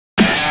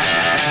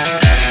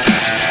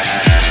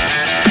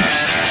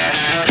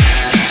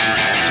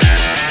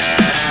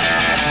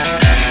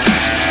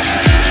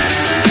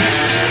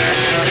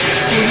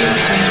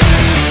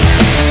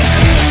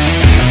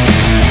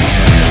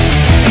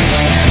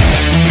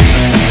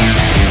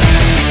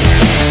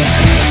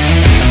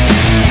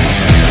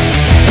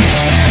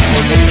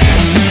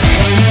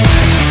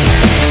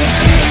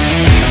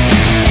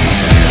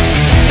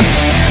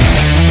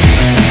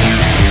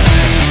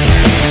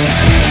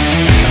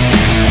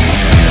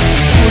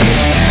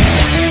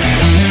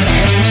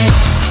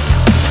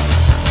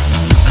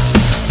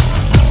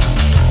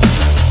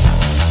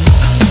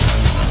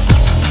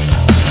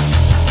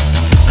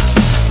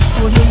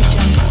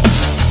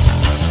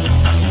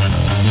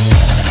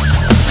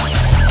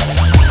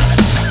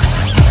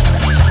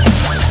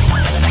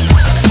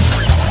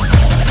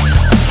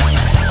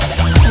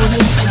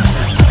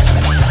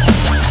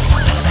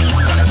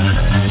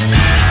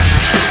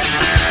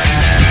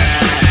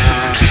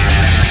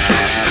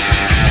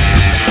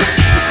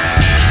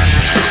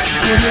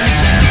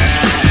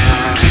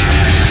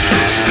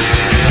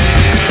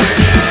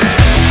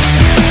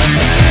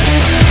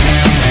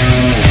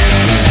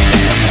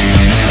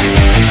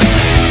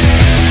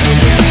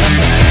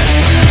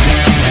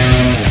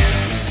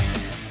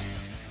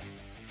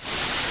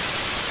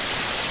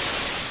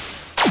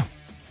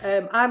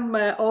I'm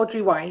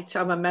Audrey White.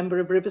 I'm a member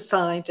of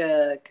Riverside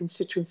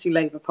Constituency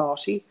Labour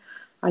Party.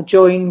 I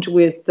joined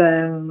with,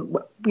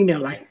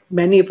 like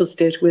many of us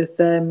did, with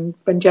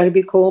when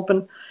Jeremy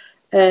Corbyn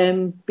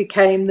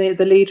became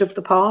the leader of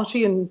the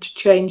party and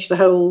changed the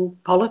whole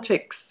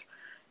politics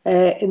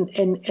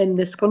in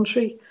this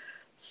country.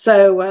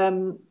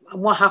 So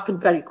what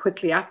happened very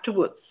quickly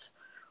afterwards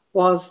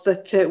was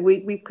that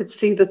we could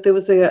see that there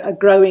was a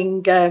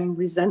growing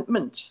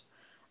resentment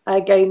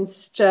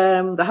against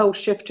the whole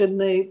shift in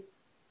the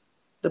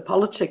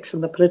politics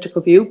and the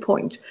political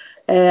viewpoint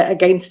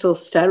against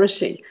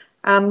austerity,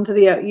 and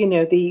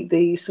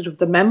the sort of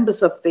the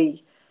members of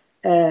the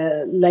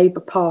Labour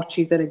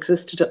Party that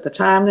existed at the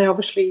time. They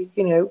obviously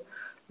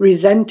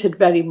resented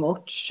very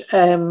much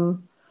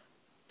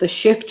the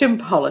shift in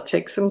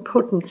politics and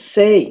couldn't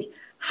see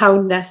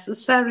how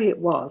necessary it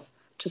was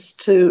just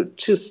to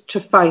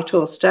fight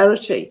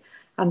austerity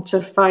and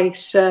to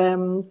fight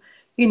the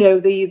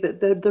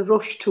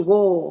rush to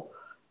war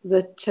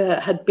that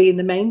had been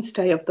the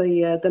mainstay of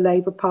the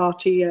Labour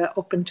Party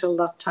up until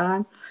that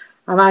time.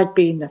 And I'd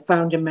been a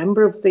founding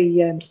member of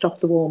the Stop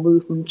the War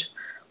movement,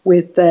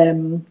 with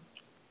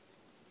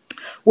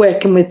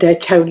working with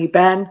Tony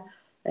Benn,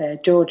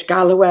 George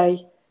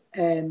Galloway,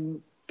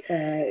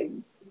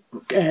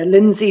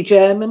 Lindsay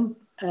German,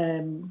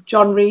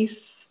 John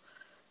Rees,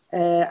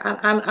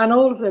 and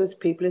all of those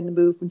people in the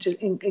movement,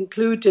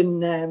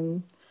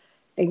 including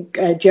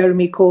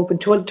Jeremy Corbyn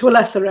to a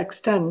lesser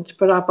extent,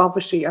 but I've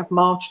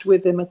marched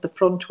with him at the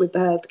front with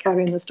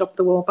carrying the Stop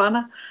the War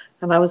banner,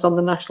 and I was on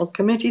the national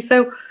committee.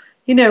 So,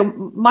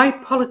 my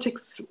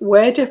politics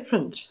were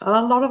different, and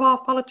a lot of our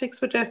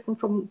politics were different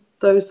from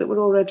those that were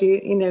already,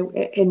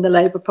 in the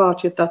Labour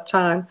Party at that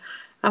time.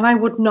 And I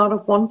would not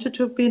have wanted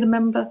to have been a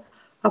member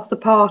of the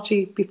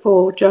party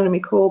before Jeremy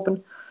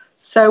Corbyn.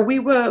 So we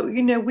were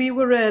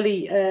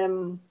really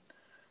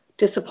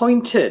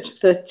disappointed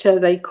that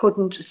they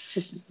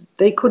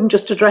couldn't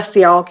just address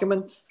the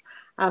arguments,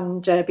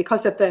 and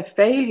because of their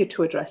failure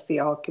to address the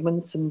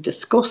arguments and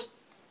discuss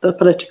the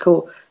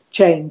political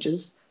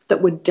changes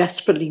that were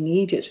desperately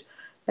needed,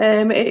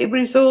 it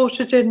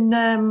resulted in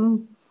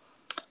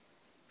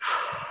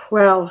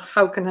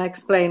how can I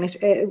explain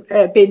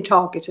it? Being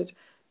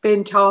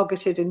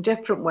targeted in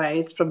different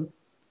ways from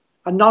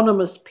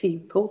anonymous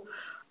people,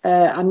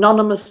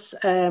 anonymously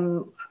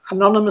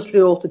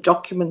authored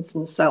documents,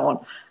 and so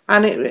on.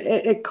 And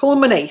it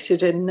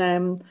culminated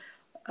in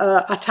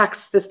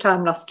attacks this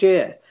time last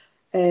year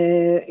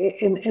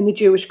in the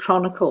Jewish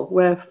Chronicle,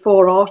 where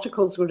 4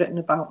 articles were written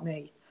about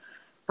me.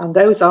 And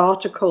those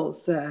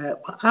articles they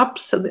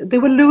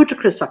were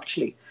ludicrous,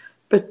 actually,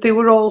 but they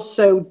were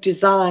also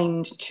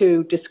designed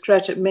to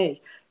discredit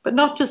me. But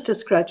not just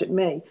discredit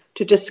me,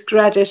 to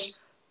discredit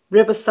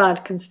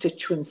Riverside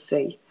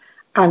constituency,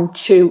 and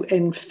to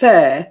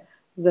infer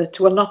that,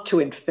 well, not to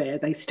infer,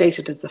 they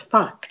stated as a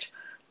fact,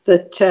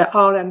 that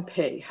our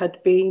MP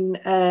had been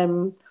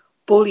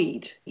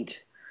bullied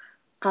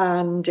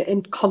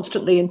and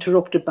constantly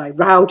interrupted by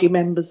rowdy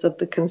members of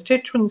the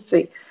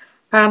constituency.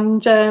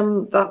 And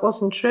that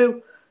wasn't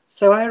true.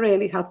 So I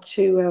really had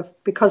to,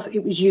 because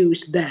it was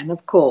used then,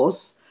 of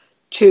course,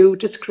 to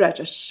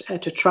discredit,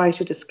 to try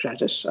to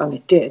discredit, and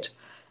it did,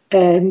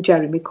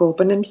 Jeremy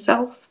Corbyn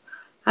himself.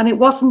 And it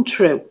wasn't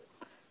true.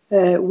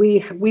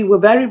 We were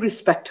very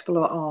respectful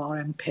of our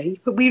MP,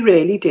 but we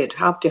really did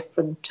have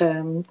different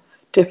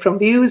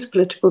views,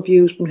 political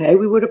views from her.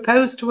 We were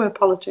opposed to her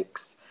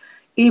politics,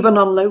 even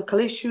on local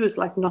issues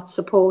like not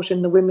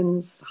supporting the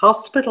women's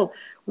hospital.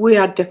 We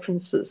had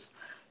differences.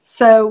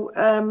 So,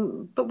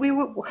 but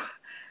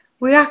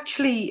we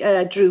actually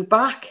drew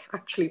back,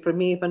 actually,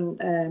 from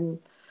even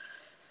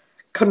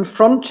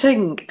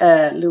confronting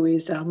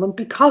Louise Ellman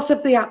because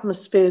of the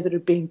atmosphere that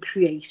had been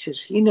created,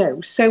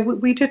 So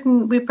we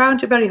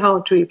found it very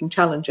hard to even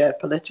challenge her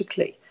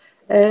politically,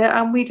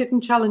 and we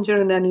didn't challenge her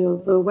in any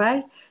other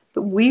way.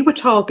 But we were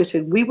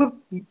targeted. We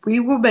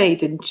were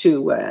made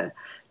into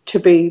to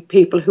be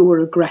people who were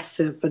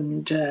aggressive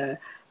and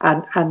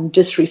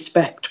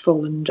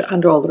disrespectful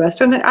and all the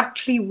rest. And it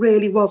actually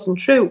really wasn't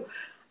true.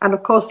 And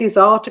of course, these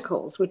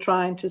articles were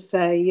trying to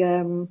say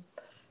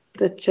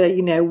that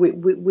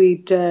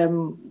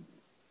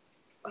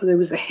there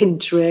was a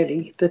hint,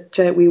 really,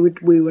 that we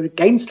were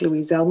against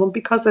Louise Ellman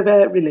because of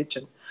her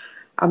religion,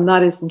 and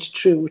that isn't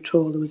true at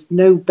all. There was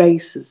no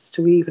basis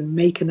to even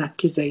make an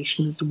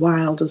accusation as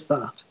wild as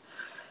that.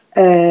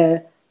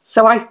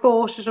 So I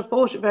fought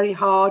it very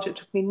hard. It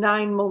took me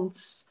 9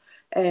 months.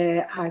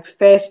 I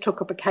first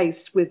took up a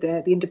case with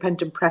the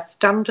Independent Press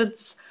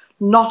Standards,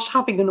 not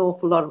having an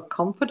awful lot of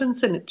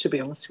confidence in it, to be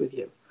honest with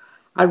you.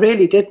 I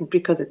really didn't,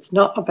 because it's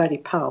not a very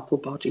powerful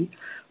body,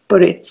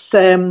 but it's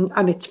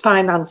and it's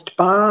financed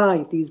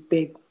by these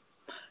big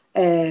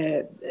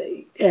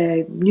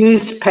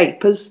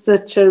newspapers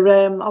that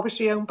are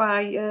obviously owned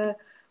by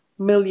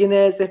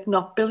millionaires, if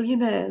not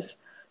billionaires.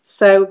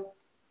 So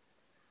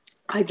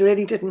I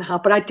really didn't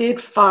have, but I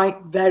did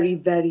fight very,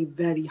 very,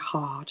 very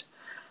hard.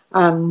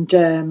 And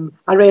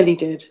I really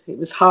did. It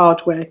was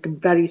hard work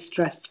and very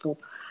stressful.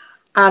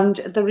 And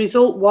the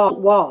result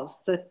was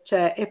that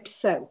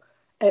ipso,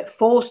 it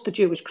forced the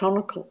Jewish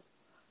Chronicle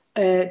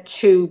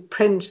to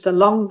print the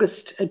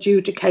longest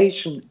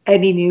adjudication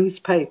any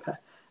newspaper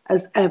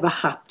has ever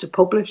had to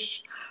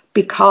publish,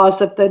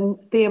 because of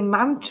the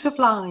amount of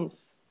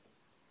lies.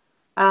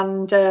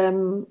 And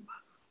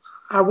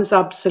I was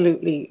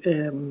absolutely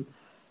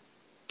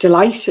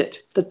delighted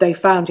that they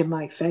found in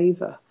my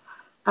favour,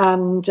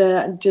 and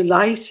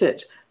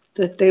delighted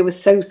that they were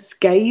so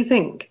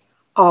scathing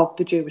of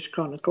the Jewish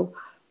Chronicle,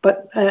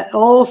 but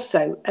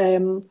also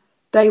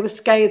they were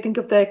scathing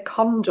of their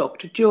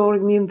conduct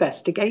during the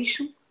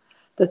investigation,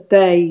 that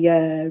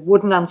they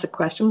wouldn't answer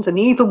questions, and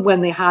even when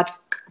they had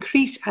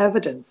concrete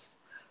evidence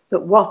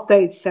that what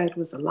they'd said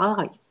was a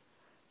lie,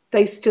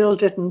 they still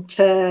didn't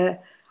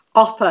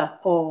offer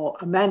or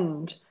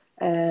amend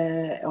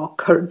or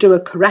do a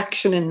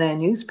correction in their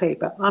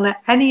newspaper on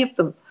any of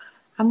them.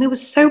 And there were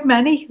so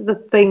many of the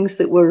things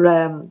that were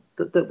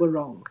that were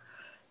wrong.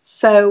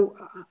 So,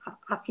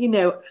 you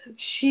know,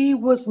 she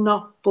was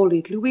not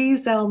bullied.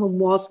 Louise Ellman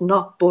was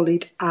not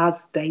bullied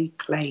as they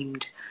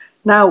claimed.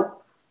 Now,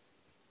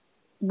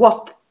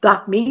 what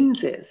that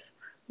means is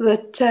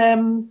that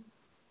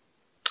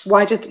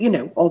why did, you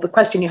know, or the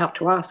question you have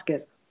to ask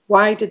is,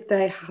 why did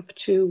they have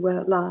to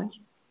lie?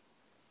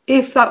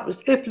 If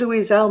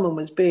Louise Ellman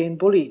was being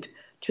bullied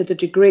to the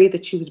degree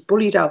that she was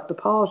bullied out of the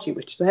party,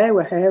 which they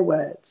were her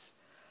words,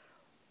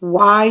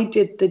 why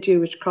did the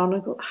Jewish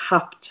Chronicle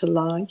have to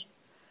lie?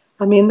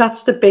 I mean,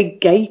 that's the big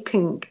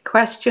gaping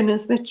question,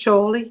 isn't it,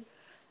 surely?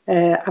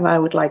 And I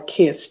would like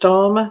Keir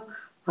Starmer,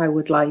 I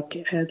would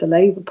like the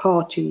Labour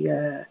Party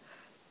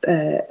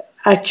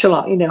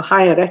echelon, you know,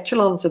 higher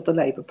echelons of the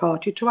Labour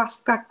Party to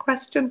ask that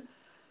question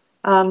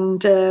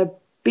and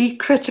be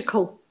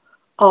critical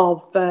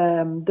of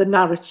the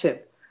narrative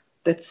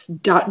that's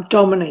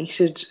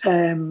dominated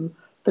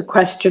the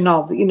question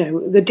of, you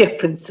know, the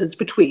differences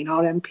between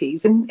our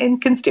MPs in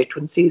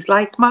constituencies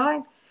like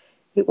mine.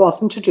 It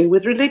wasn't to do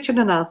with religion,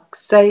 and I'll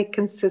say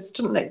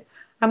consistently,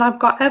 and I've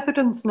got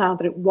evidence now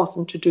that it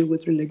wasn't to do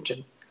with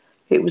religion.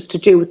 It was to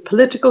do with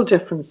political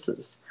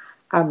differences,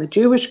 and the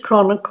Jewish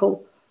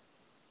Chronicle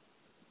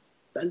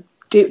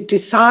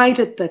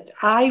decided that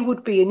I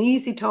would be an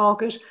easy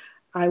target.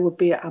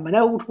 I'm an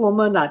old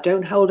woman, I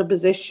don't hold a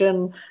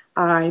position,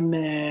 I'm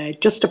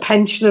just a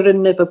pensioner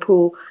in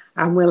Liverpool,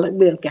 and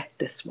we'll get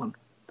this one.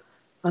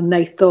 And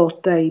they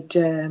thought they'd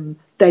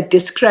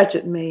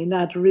discredit me, and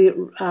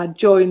I'd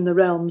join the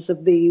realms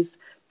of these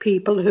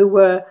people who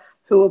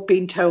have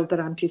been told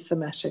they're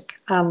anti-Semitic.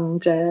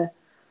 And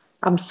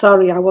I'm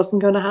sorry, I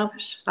wasn't going to have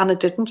it, and I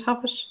didn't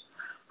have it.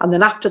 And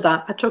then after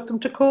that, I took them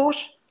to court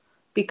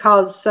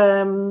because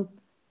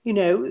you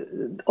know,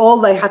 all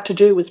they had to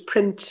do was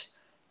print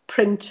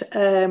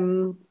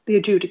the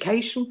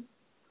adjudication.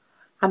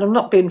 And I'm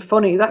not being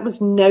funny, that was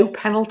no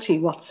penalty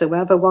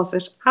whatsoever, was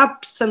it?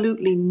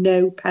 Absolutely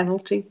no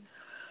penalty.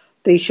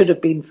 They should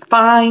have been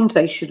fined,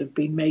 they should have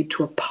been made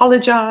to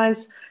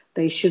apologise,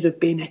 they should have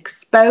been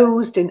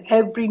exposed in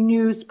every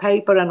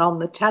newspaper and on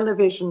the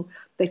television,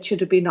 they should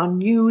have been on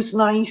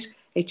Newsnight,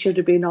 it should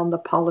have been on the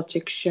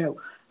Politics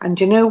show. And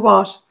you know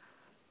what?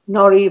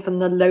 Not even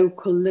the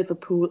local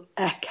Liverpool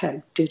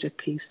Echo did a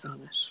piece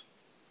on it.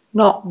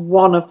 Not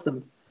one of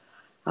them.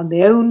 And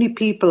the only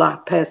people I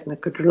personally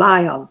could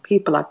rely on,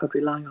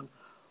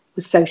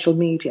 was social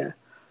media.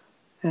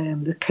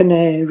 The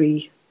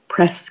Canary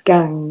press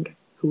gang,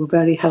 who were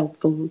very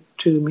helpful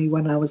to me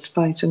when I was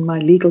fighting my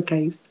legal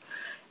case.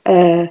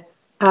 And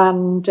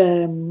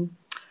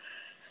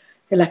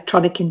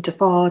Electronic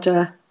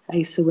Intifada,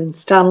 Asa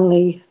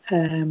Winstanley,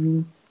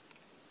 and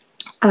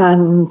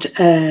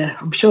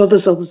I'm sure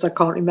there's others I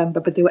can't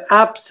remember, but they were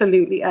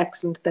absolutely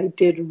excellent. They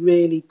did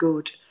really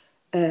good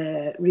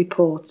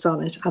reports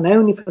on it, and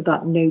only for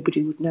that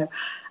nobody would know.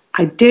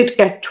 I did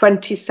get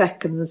 20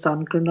 seconds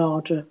on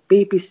Granada,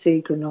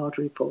 BBC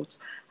Granada reports.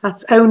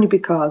 That's only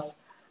because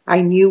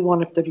I knew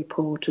one of the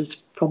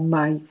reporters from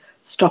my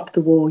Stop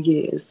the War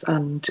years,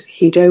 and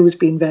he'd always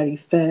been very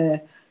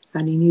fair,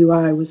 and he knew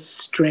I was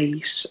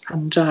straight,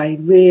 and I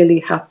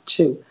really had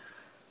to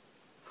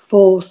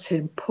force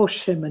him,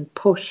 push him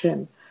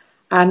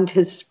and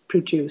his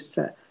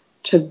producer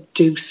to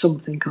do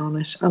something on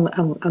it,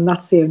 and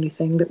that's the only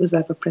thing that was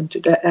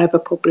ever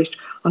published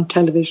on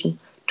television.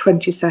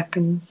 20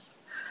 seconds.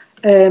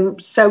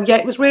 So yeah,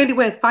 it was really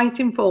worth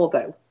fighting for,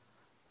 though,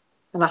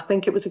 and I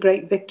think it was a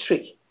great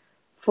victory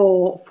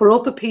for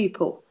other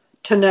people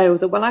to know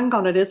that, well, hang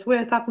on, it is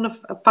worth having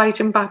a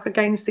fighting back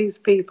against these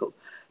people,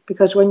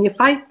 because when you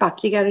fight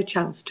back, you get a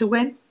chance to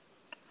win,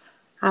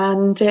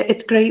 and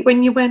it's great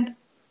when you win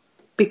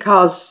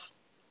because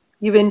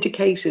you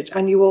vindicated,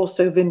 and you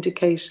also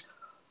vindicate.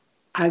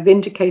 I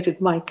vindicated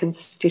my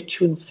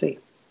constituency,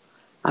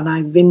 and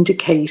I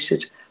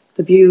vindicated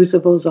the views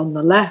of us on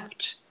the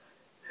left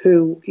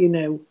who, you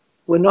know,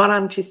 we're not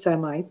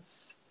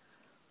anti-Semites.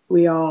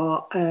 We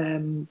are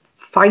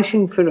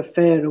fighting for a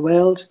fairer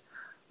world.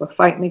 We're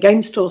fighting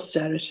against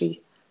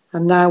austerity,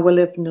 and now we're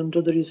living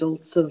under the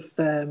results of,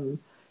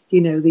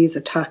 you know, these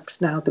attacks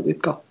now that we've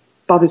got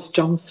Boris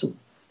Johnson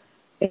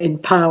in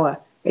power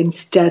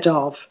instead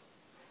of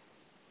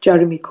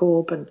Jeremy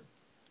Corbyn,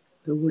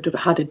 who would have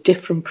had a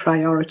different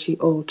priority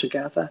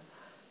altogether.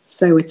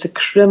 So it's a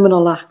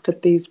criminal act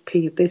that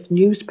this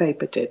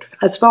newspaper did,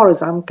 as far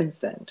as I'm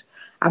concerned,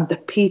 and the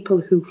people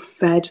who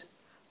fed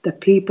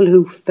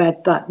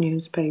that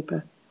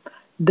newspaper,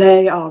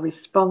 they are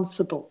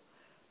responsible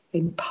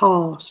in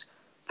part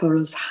for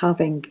us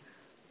having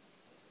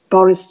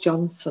Boris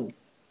Johnson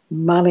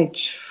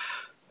manage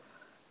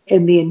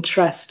in the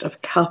interest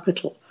of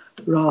capital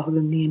rather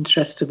than the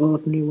interest of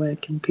ordinary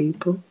working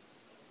people.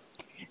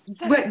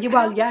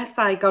 Well, yes,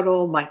 I got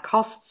all my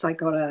costs. I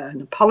got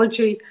an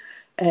apology,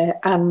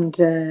 and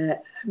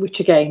which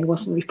again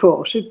wasn't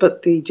reported,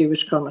 but the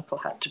Jewish Chronicle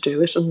had to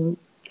do it, and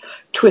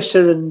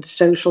Twitter and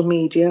social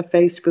media,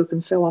 Facebook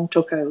and so on,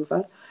 took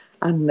over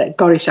and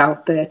got it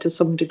out there to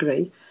some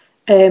degree.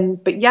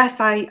 But yes,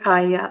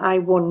 I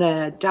won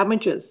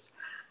damages,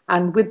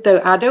 and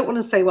I don't want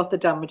to say what the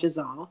damages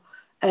are,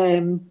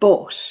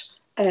 but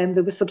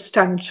they were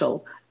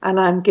substantial, and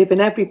I'm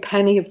giving every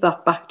penny of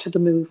that back to the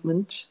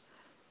movement.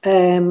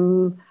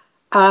 And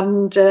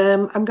I'm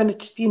going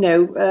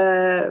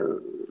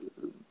to,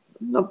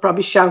 not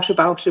probably shout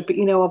about it, but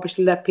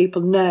obviously let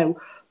people know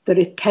that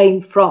it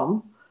came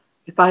from.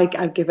 If I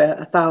give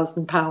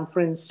 £1,000, for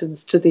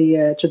instance, to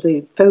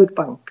the food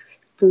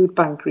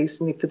bank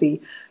recently for the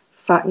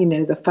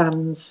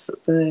fans,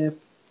 the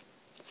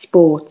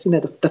sport,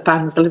 the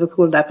fans, the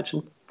Liverpool and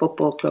Everton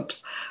football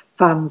clubs,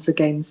 fans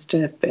against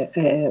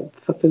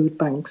for food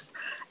banks,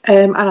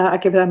 and I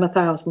give them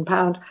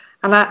 £1,000,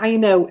 and I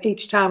know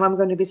each time I'm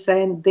going to be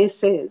saying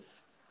this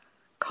is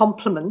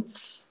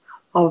compliments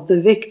of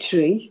the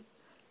victory.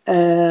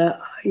 The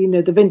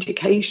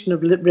vindication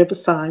of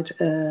Riverside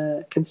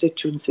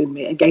constituency in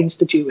me against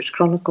the Jewish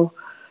Chronicle,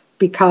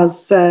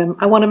 because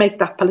I want to make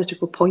that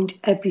political point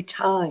every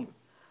time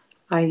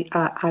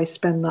I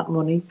spend that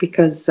money,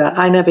 because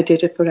I never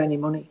did it for any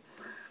money.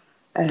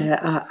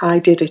 I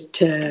did it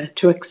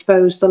to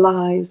expose the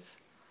lies,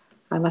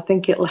 and I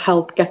think it'll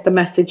help get the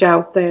message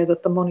out there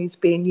that the money's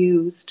being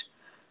used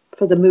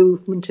for the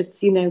movement.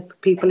 It's, for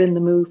people in the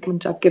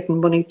movement. I've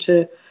given money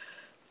to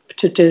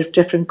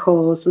different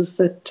causes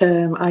that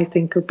I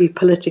think will be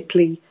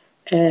politically,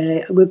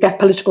 we'll get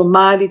political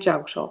mileage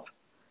out of,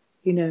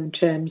 in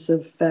terms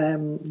of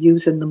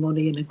using the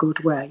money in a good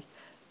way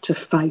to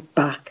fight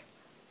back.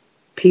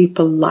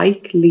 People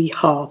like Lee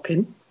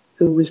Harpin,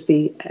 who was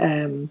the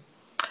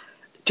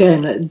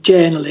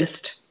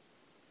journalist,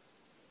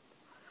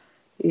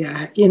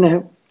 I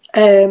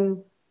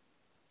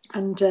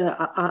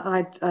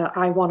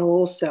want to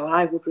also,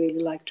 I would really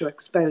like to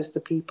expose the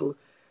people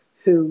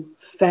who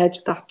fed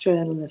that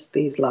journalist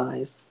these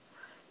lies,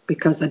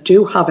 because I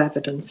do have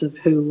evidence of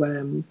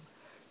who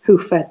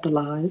fed the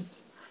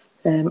lies,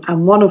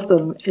 and one of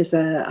them is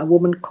a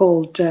woman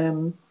called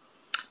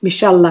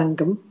Michelle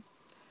Langham.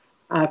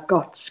 I've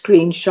got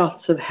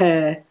screenshots of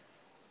her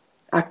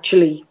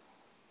actually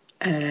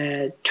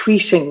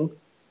tweeting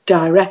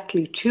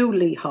directly to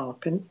Lee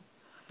Harpin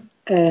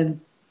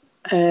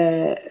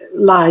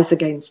lies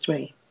against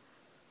me.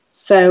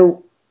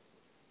 So,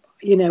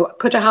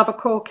 could I have a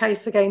court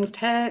case against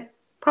her?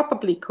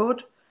 Probably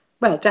could.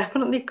 Well,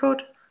 definitely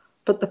could.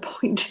 But the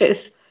point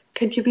is,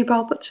 can you be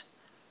bothered?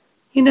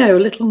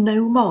 Little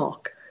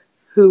no-mark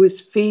who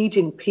is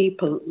feeding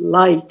people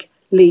like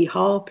Lee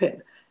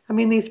Harpin. I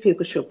mean, these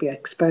people should be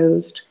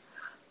exposed.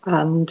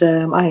 And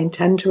I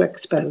intend to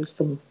expose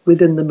them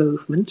within the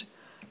movement,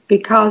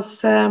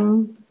 because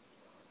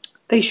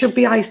they should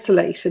be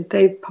isolated.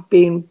 They've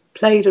been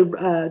played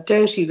a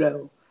dirty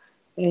role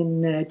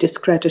in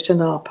discrediting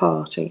our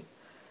party.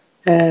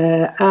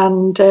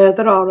 And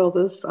there are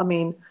others. I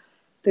mean,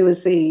 there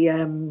was the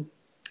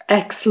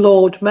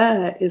ex-Lord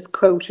Mayor is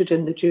quoted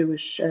in the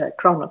Jewish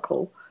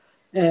Chronicle,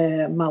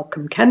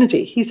 Malcolm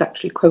Kennedy. He's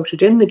actually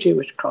quoted in the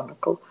Jewish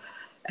Chronicle.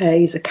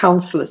 He's a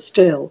councillor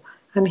still,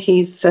 and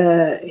he is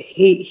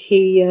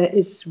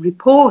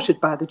reported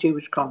by the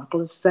Jewish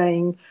Chronicle as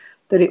saying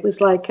that it was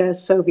like a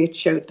Soviet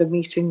show. The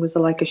meeting was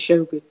like a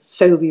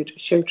Soviet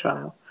show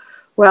trial.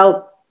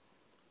 Well,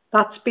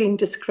 that's been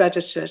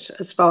discredited,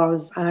 as far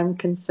as I'm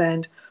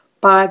concerned,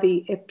 by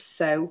the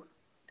IPSO,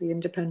 the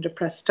Independent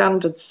Press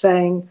Standard,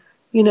 saying,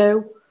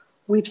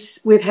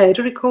 we've heard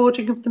a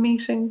recording of the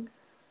meeting,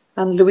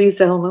 and Louise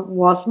Ellman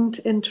wasn't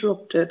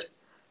interrupted.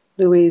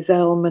 Louise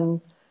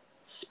Ellman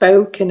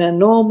spoke in a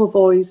normal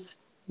voice.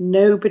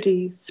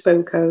 Nobody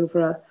spoke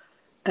over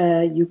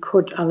her. You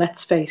could,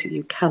 let's face it,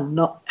 you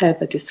cannot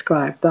ever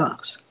describe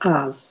that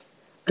as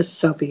a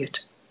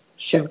Soviet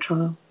show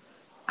trial.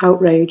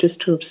 Outrageous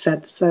to have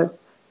said so,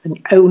 and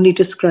only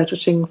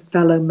discrediting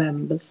fellow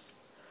members.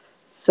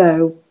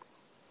 So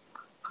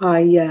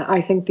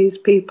I think these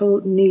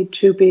people need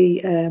to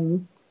be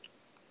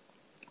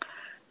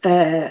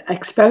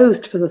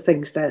exposed for the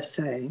things they're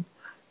saying,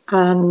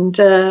 and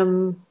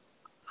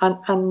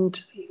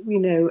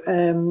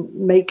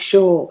make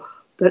sure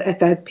that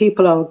if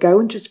people are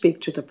going to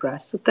speak to the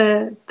press,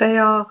 that they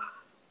are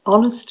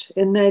honest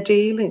in their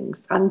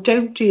dealings and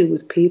don't deal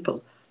with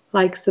people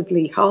like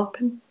Lee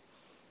Harpin.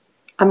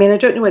 I mean, I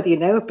don't know whether you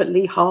know it, but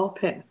Lee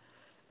Harpin,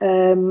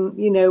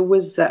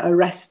 was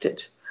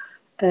arrested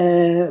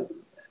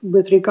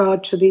with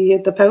regard to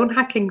the phone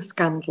hacking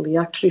scandal. He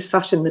actually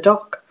sat in the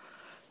dock.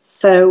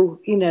 So,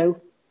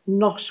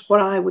 not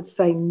what I would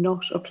say,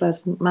 not a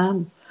pleasant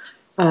man.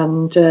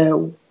 And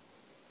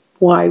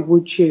why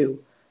would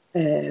you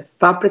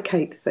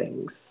fabricate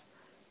things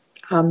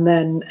and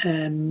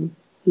then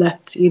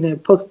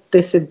put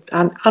this in,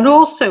 and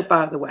also,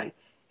 by the way,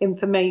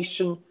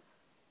 information,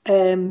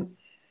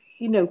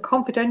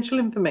 confidential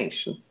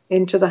information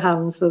into the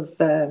hands of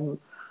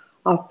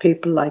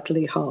people like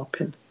Lee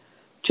Harpin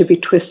to be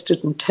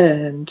twisted and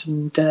turned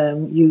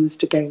and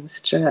used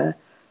against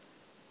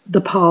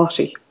the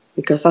party,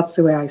 because that's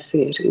the way I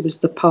see it. It was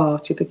the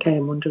party that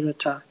came under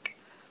attack.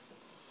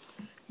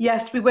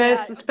 Yes, we were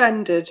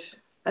suspended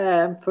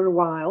for a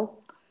while.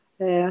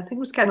 I think it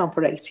was getting on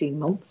for 18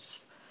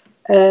 months.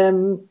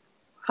 And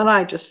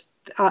I just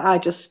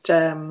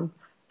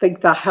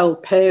think that whole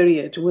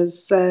period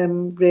was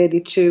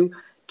really to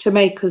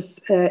make us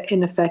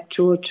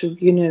ineffectual, to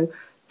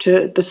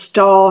the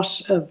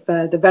start of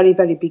the very,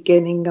 very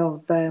beginning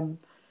of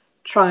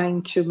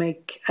trying to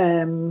make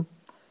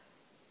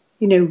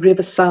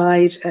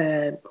Riverside, it's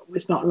going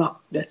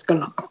to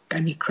not got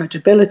any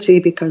credibility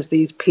because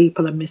these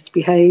people are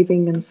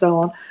misbehaving and so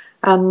on.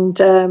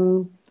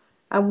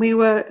 And we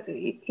were,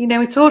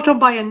 it's all done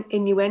by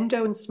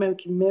innuendo and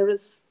smoke and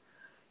mirrors.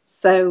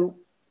 So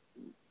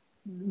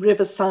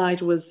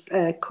Riverside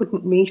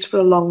couldn't meet for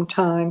a long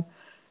time.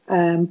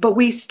 But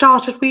we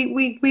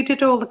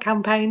did all the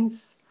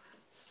campaigns.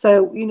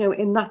 So,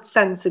 in that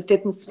sense, it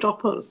didn't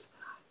stop us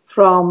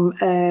from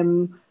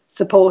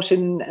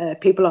supporting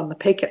people on the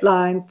picket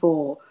line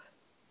for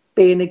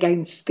being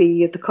against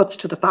the cuts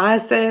to the fire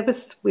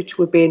service, which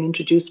were being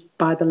introduced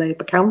by the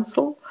Labour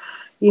Council.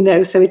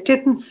 So it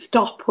didn't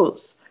stop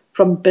us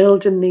from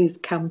building these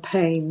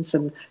campaigns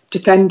and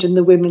defending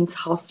the women's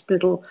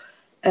hospital,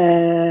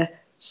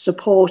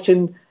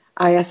 supporting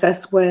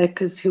ISS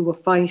workers who were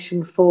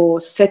fighting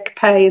for sick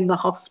pay in the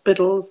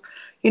hospitals,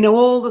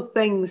 all the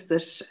things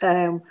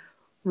that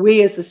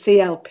we as a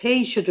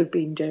CLP should have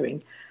been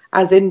doing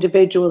as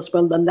individuals.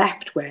 Well, the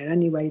left were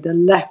anyway. The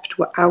left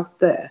were out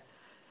there,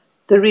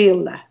 the real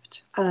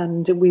left,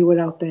 and we were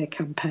out there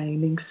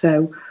campaigning.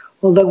 So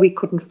although we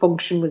couldn't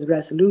function with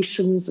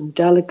resolutions and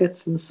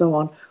delegates and so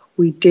on,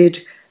 we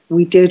did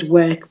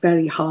work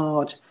very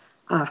hard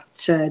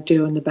at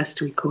doing the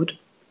best we could.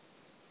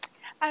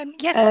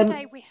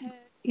 Yesterday we heard...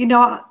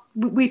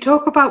 we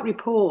talk about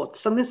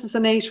reports, and this is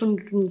an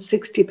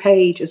 860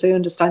 pages, I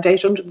understand,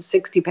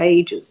 860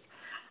 pages.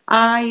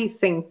 I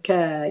think,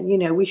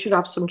 we should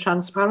have some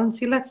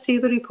transparency. Let's see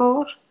the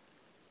report.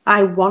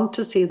 I want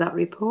to see that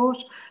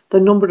report. The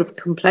number of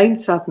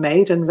complaints I've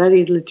made, and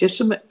very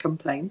legitimate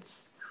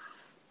complaints,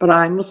 but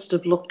I must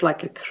have looked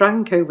like a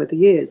crank over the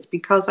years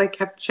because I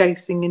kept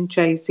chasing and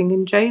chasing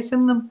and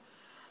chasing them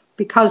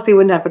because they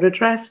were never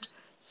addressed.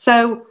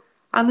 So,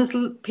 and there's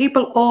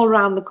people all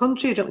around the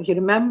country. Don't you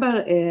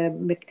remember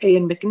Ian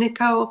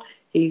McNicol?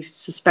 He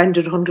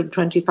suspended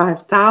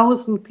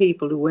 125,000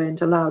 people who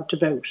weren't allowed to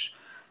vote.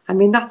 I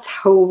mean, that's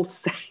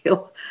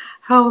wholesale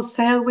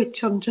witch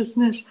hunt,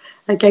 isn't it?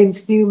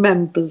 Against new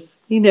members.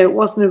 It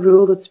wasn't a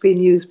rule that's been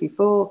used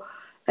before.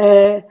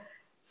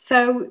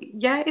 So,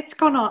 yeah, it's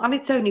gone on, and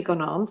it's only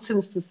gone on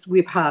since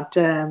we've had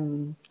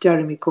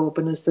Jeremy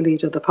Corbyn as the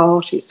leader of the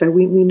party. So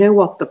we know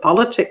what the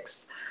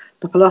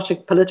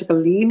political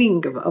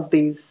leaning of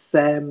these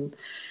or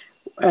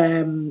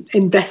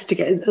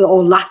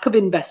lack of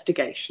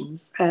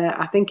investigations.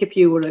 I think if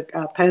you were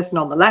a person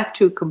on the left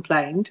who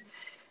complained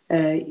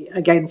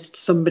against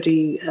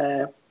somebody,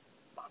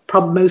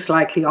 probably most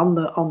likely on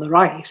the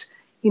right,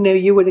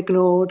 you were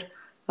ignored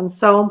and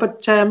so on.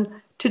 But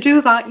to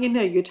do that,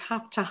 you'd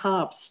have to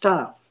have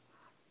staff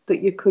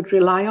that you could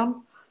rely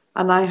on,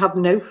 and I have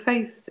no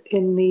faith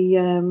in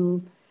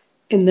the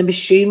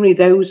machinery,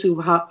 those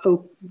who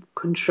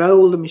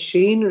control the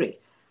machinery.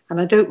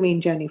 And I don't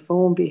mean Jenny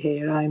Formby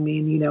here. I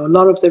mean, a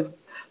lot of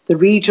the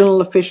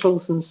regional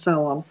officials and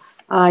so on.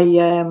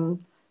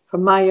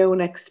 From my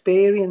own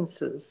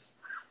experiences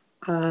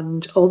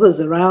and others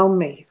around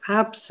me,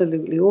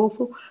 absolutely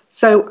awful.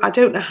 So I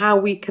don't know how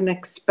we can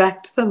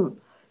expect them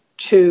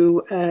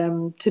to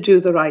do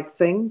the right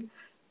thing.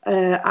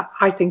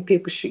 I think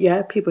people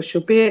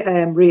should be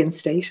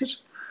reinstated,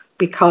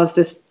 because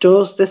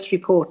this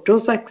report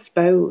does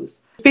expose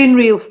there's been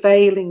real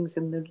failings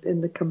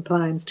in the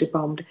compliance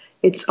department.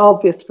 It's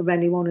obvious from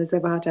anyone who's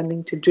ever had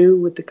anything to do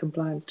with the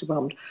compliance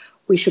department.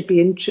 We should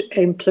be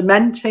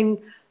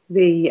implementing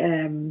the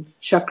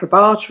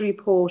Chakrabarty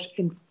report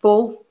in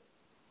full,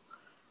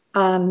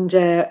 and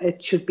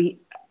it should be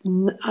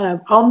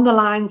on the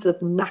lines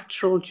of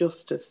natural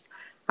justice.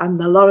 And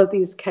a lot of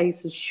these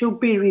cases should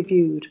be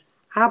reviewed,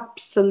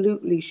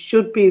 absolutely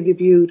should be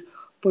reviewed,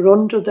 but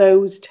under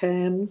those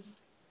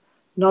terms,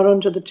 not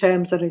under the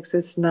terms that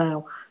exist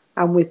now,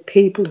 and with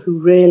people who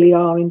really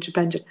are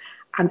independent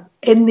and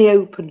in the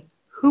open.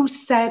 Who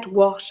said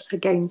what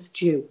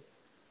against you?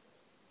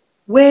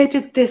 where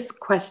did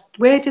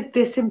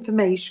this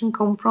information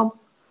come from?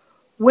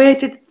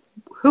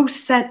 Who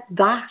said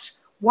that?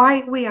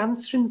 Why are we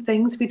answering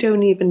things we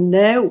don't even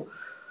know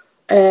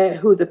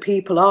who the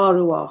people are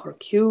who our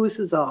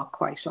accusers are?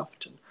 Quite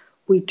often,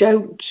 we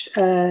don't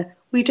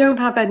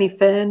have any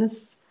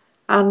fairness,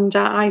 and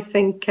I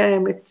think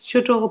it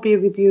should all be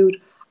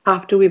reviewed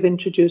after we've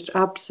introduced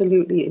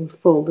absolutely in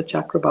full the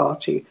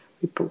Chakrabarti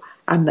report,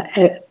 and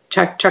the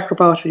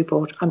Chakrabarti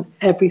report, and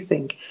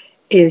everything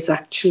is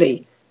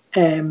actually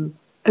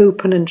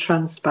open and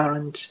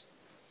transparent,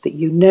 that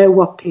you know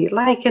what people,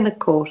 like in a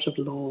court of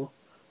law,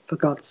 for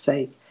God's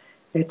sake.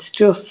 It's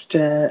just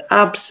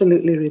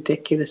absolutely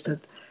ridiculous that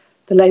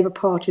the Labour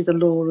Party is a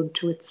law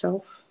unto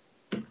itself.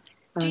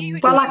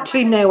 Well,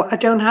 actually, no, I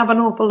don't have an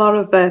awful lot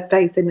of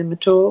faith in him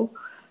at all.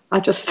 I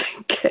just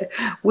think,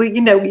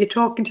 you're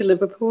talking to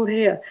Liverpool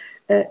here.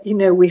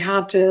 We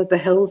had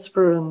the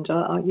Hillsborough, and,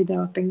 I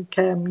think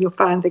you'll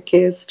find that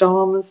Keir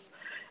Starmer's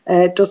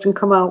doesn't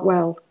come out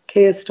well.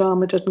 Keir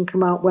Starmer doesn't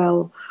come out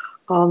well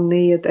on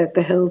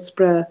the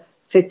Hillsborough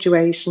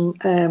situation.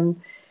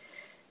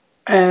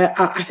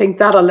 I think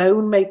that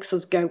alone makes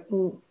us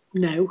go,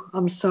 no,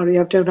 I'm sorry,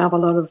 I don't have a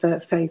lot of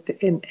faith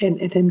in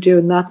him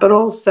doing that. But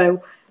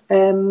also,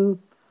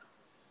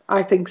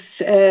 I think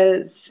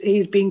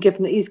he's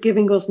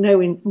giving us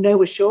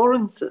no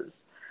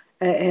assurances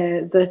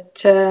that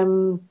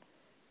that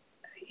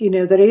he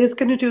is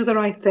going to do the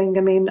right thing.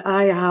 I mean,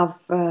 I have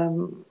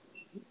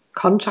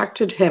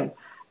contacted him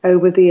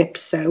over the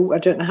IPSO. I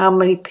don't know how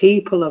many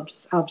people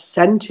have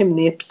sent him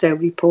the IPSO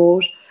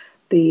report,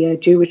 the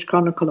Jewish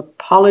Chronicle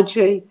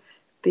apology,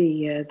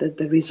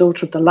 the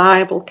result of the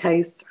libel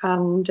case,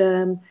 and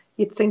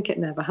you'd think it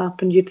never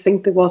happened. You'd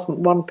think there wasn't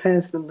one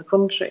person in the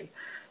country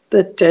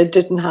that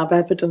didn't have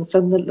evidence,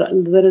 and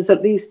there is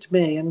at least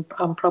me and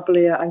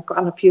probably and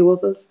a few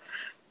others.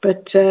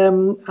 But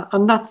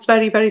and that's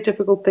very, very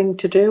difficult thing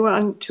to do,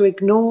 and to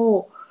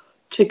ignore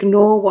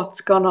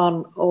what's gone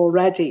on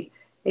already.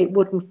 It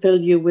wouldn't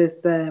fill you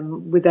with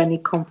any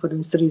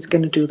confidence that he's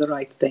going to do the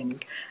right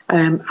thing.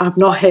 I've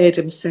not heard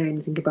him say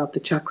anything about the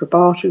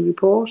Chakrabarti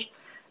report.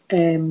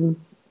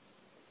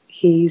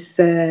 He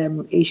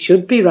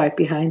should be right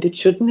behind it,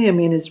 shouldn't he? I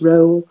mean, his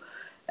role,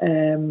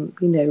 his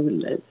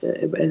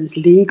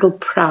legal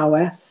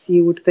prowess,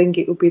 you would think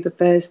it would be the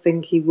first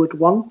thing he would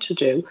want to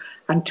do,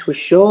 and to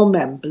assure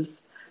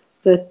members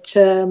that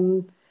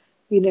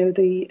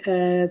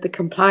the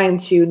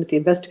compliance unit, the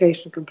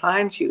investigation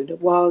compliance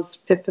unit, was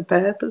fit for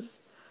purpose.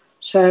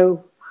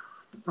 So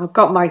I've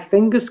got my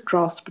fingers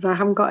crossed, but I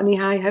haven't got any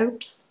high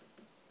hopes.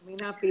 I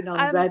mean, I've been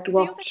on Red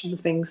Watch and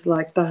things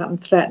like that, and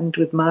threatened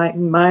with my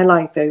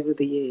life over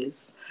the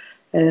years.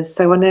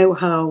 So I know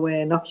how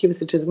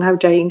innocuous it is and how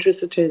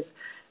dangerous it is.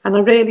 And I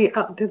really,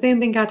 the only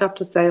thing I'd have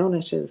to say on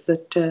it is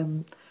that,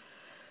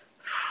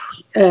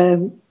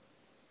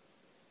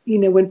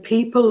 when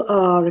people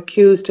are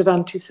accused of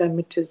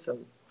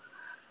anti-Semitism,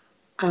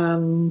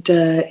 and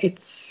they're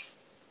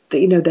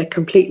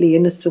completely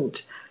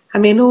innocent. I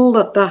mean, all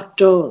that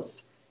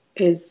does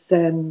is,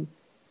 and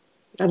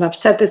I've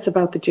said this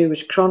about the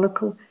Jewish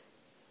Chronicle,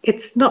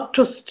 it's not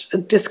just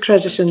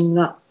discrediting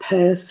that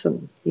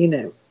person,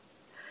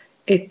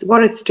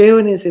 What it's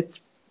doing is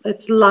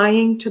it's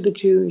lying to the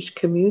Jewish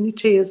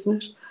community,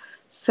 isn't it?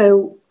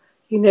 So,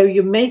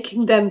 you're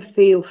making them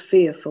feel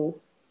fearful,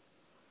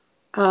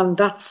 and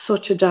that's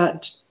such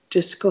a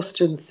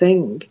disgusting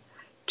thing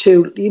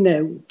to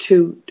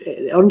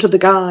under the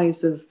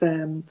guise of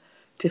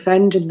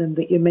defending them,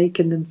 that you're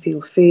making them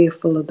feel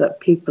fearful, or that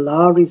people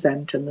are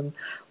resenting them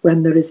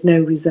when there is no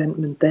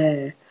resentment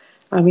there.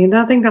 I mean,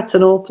 I think that's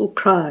an awful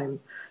crime.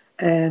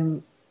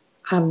 And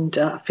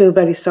I feel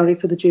very sorry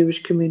for the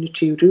Jewish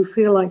community who do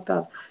feel like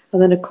that.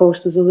 And then, of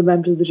course, there's other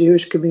members of the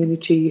Jewish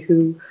community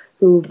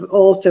who've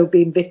also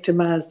been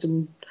victimised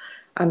and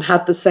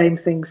had the same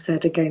things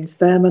said against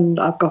them. And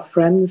I've got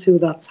friends who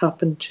that's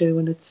happened to,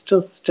 and it's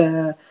just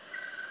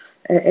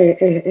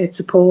it's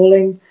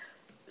appalling.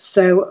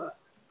 So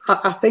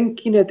I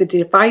think the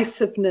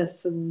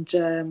divisiveness and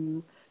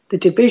the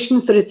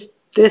divisions that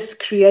this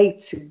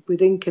creates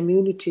within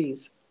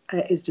communities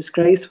is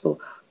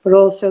disgraceful. But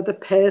also the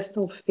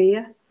personal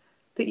fear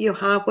that you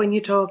have when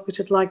you talk about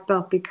it like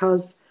that,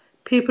 because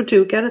people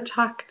do get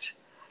attacked.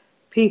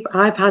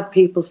 I've had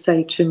people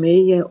say to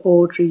me,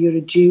 Audrey, you're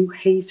a Jew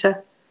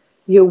hater,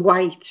 you're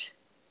white,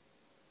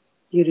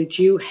 you're a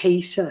Jew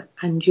hater,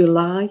 and you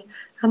lie.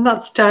 And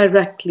that's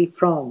directly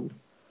from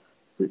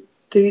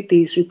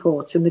these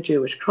reports in the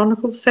Jewish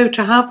Chronicle. So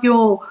to have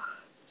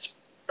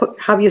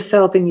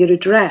yourself in your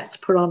address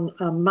put on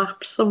a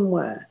map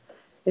somewhere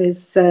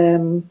is...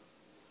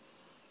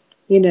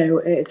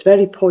 it's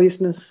very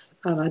poisonous,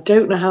 and I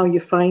don't know how you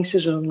fight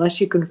it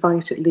unless you can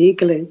fight it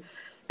legally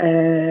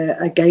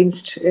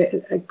against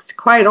it.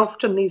 Quite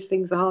often these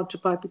things are hard to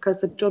fight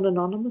because they're done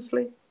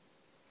anonymously.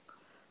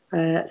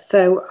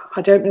 So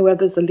I don't know whether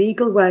there's a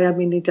legal way. I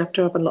mean, you'd have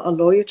to have a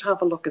lawyer to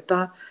have a look at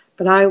that,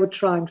 but I would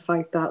try and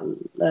fight that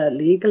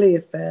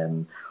legally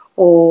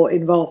or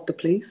involve the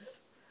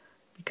police,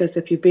 because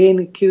if you're being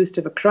accused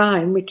of a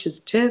crime, which is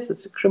it is,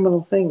 it's a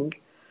criminal thing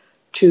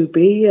to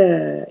be,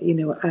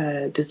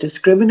 to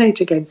discriminate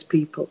against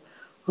people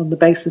on the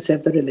basis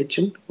of their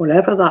religion,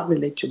 whatever that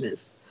religion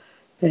is.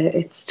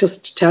 It's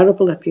just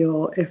terrible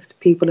if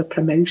people are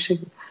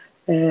promoting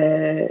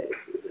a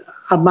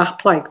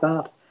map like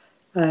that,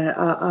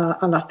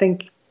 and I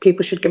think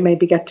people should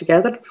maybe get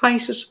together and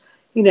fight it.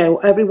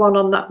 Everyone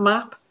on that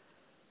map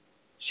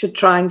should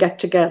try and get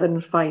together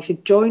and fight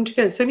it, join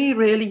together. It's only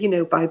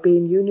really, by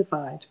being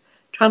unified.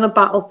 Trying to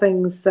battle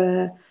things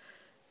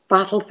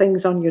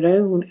on your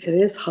own, it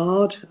is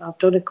hard. I've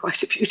done it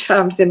quite a few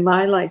times in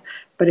my life,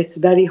 but it's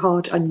very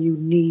hard, and you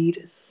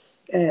need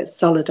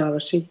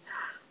solidarity.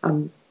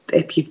 And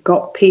if you've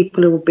got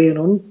people who are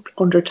being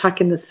under attack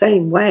in the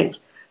same way,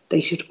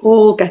 they should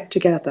all get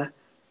together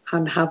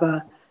and have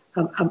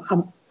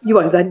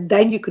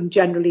then you can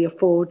generally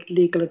afford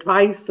legal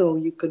advice, or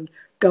you can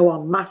go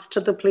en masse to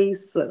the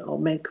police, or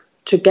make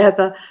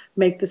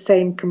the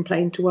same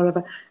complaint or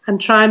whatever, and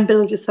try and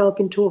build yourself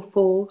into a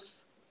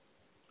force.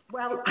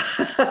 Well,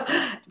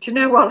 do you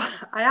know what?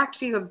 I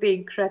actually am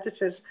being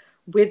credited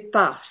with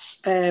that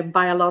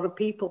by a lot of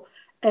people.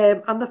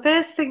 And the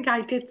first thing I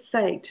did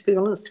say, to be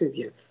honest with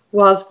you,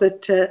 was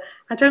that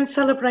I don't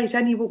celebrate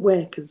any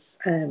workers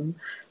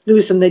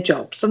losing their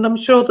jobs. And I'm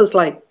sure there's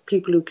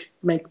people who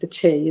make the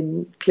tea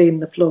and clean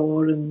the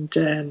floor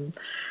and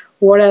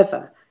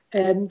whatever.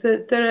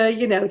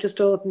 There are, just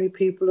ordinary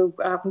people who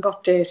haven't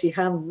got dirty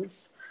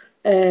hands.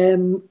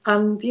 And,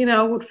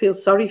 I would feel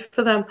sorry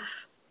for them.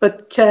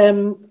 But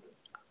I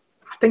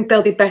think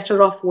they'll be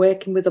better off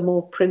working with a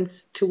more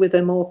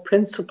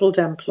principled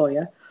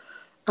employer.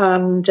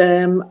 And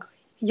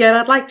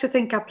I'd like to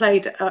think I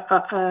played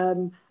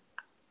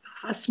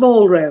a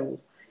small role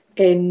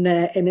in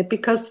it,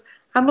 because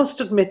I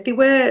must admit they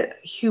were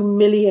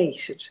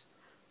humiliated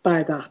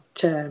by their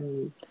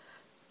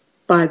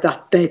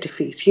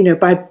defeat.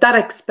 By that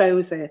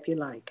expose, if you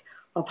like,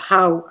 of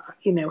how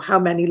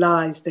many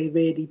lies they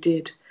really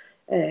did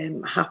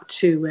have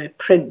to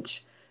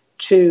print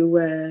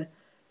to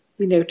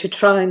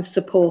try and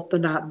support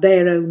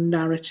their own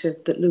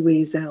narrative that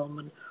Louise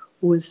Ellman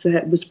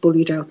was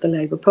bullied out the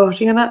Labour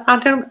Party. And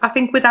I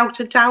think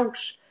without a doubt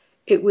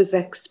it was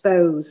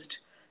exposed.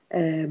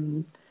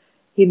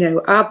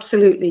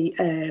 Absolutely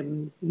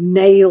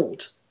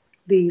nailed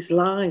these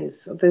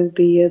lies,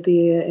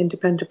 the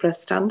independent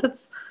press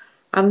standards,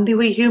 and they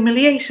were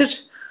humiliated.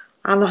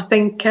 And I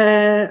think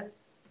they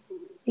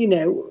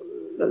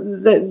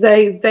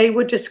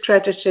were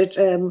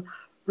discredited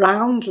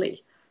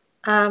roundly.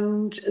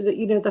 And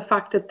the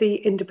fact that the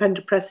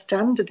independent press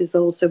standard is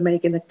also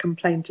making a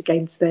complaint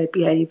against their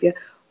behaviour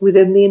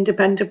within the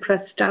independent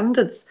press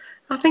standards,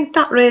 I think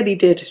that really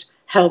did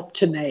help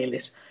to nail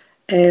it.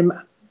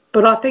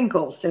 But I think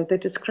also they're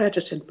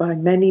discredited by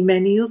many,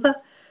 many other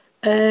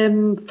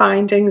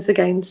findings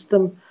against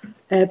them,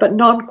 but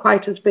none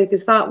quite as big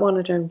as that one,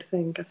 I don't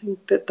think. I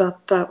think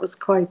that was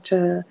quite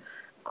a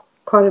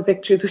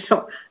victory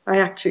that I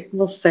actually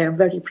must say I'm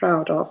very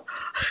proud of.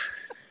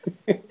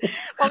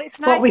 Well, it's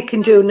nice. What we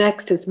can do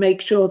next is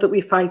make sure that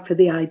we fight for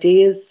the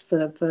ideas,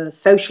 for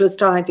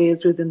socialist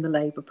ideas within the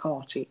Labour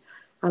Party.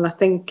 And I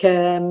think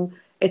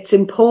it's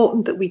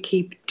important that we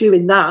keep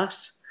doing that,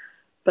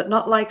 but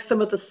not like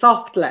some of the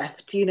soft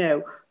left,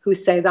 who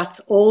say that's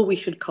all we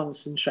should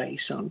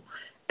concentrate on.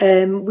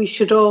 We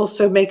should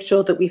also make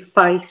sure that we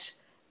fight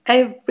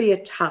every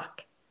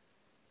attack.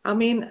 I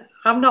mean,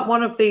 I'm not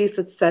one of these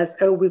that says,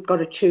 oh, we've got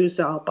to choose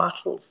our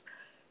battles.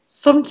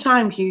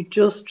 Sometimes you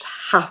just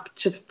have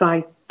to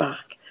fight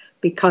back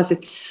because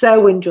it's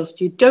so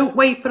unjust. You don't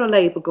wait for a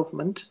Labour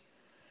government.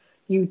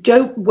 You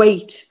don't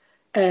wait,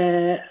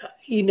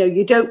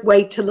 you don't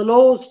wait till the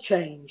law's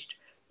changed.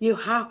 You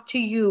have to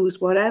use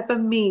whatever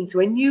means.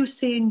 When you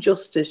see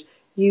injustice,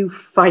 you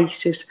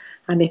fight it.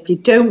 And if you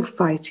don't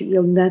fight it,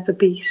 you'll never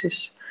beat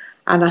it.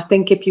 And I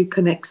think if you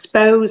can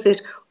expose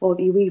it, or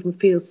you even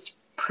feel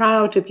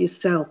proud of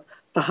yourself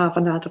for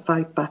having had a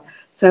fight back.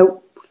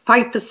 So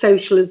fight for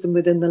socialism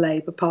within the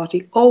Labour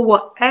Party, or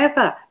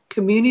whatever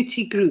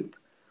community group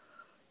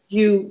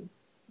you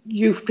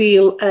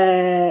feel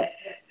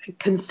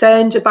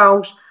concerned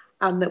about,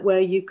 and that where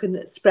you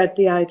can spread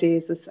the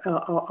ideas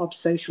of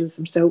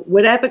socialism. So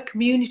whatever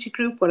community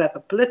group, whatever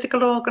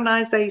political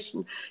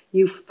organisation,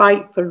 you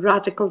fight for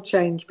radical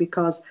change,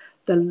 because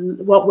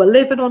what we're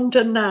living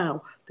under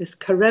now, this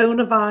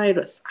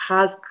coronavirus,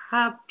 has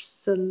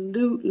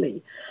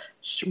absolutely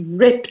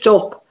ripped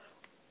up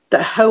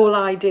the whole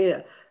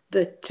idea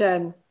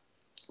that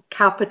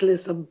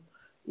capitalism,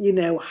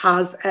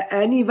 has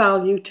any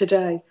value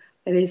today.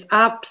 It is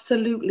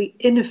absolutely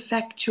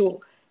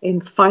ineffectual in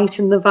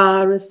fighting the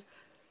virus.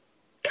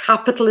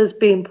 Capital is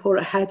being put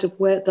ahead of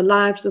the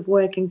lives of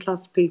working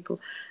class people,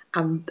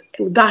 and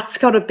that's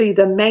got to be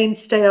the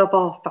mainstay of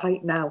our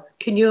fight now.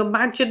 Can you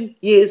imagine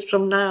years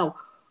from now?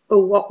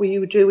 Oh, what were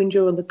you doing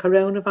during the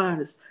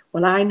coronavirus?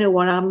 Well, I know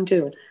what I'm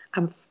doing.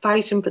 I'm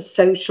fighting for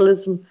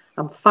socialism.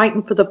 I'm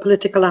fighting for the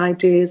political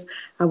ideas.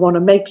 I want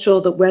to make sure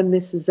that when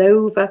this is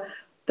over,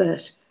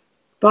 that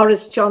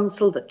Boris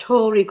Johnson, the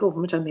Tory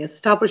government and the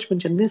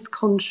establishment in this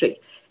country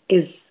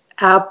is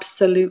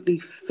absolutely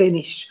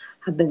finished,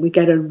 and that we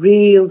get a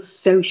real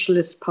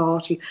socialist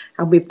party,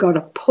 and we've got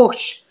to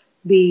push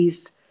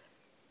these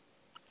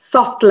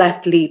soft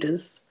left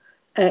leaders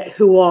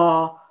who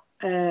are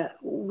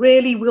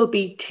really will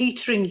be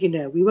teetering, you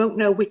know. We won't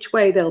know which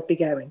way they'll be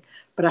going,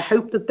 but I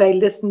hope that they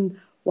listen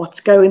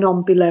what's going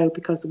on below,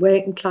 because the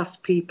working class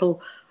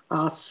people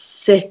are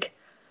sick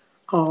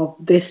of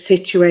this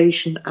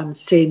situation and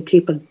seeing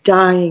people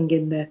dying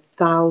in their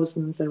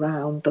thousands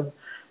around them,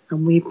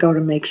 and we've got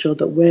to make sure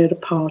that we're a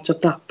part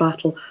of that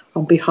battle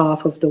on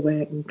behalf of the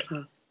working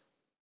class.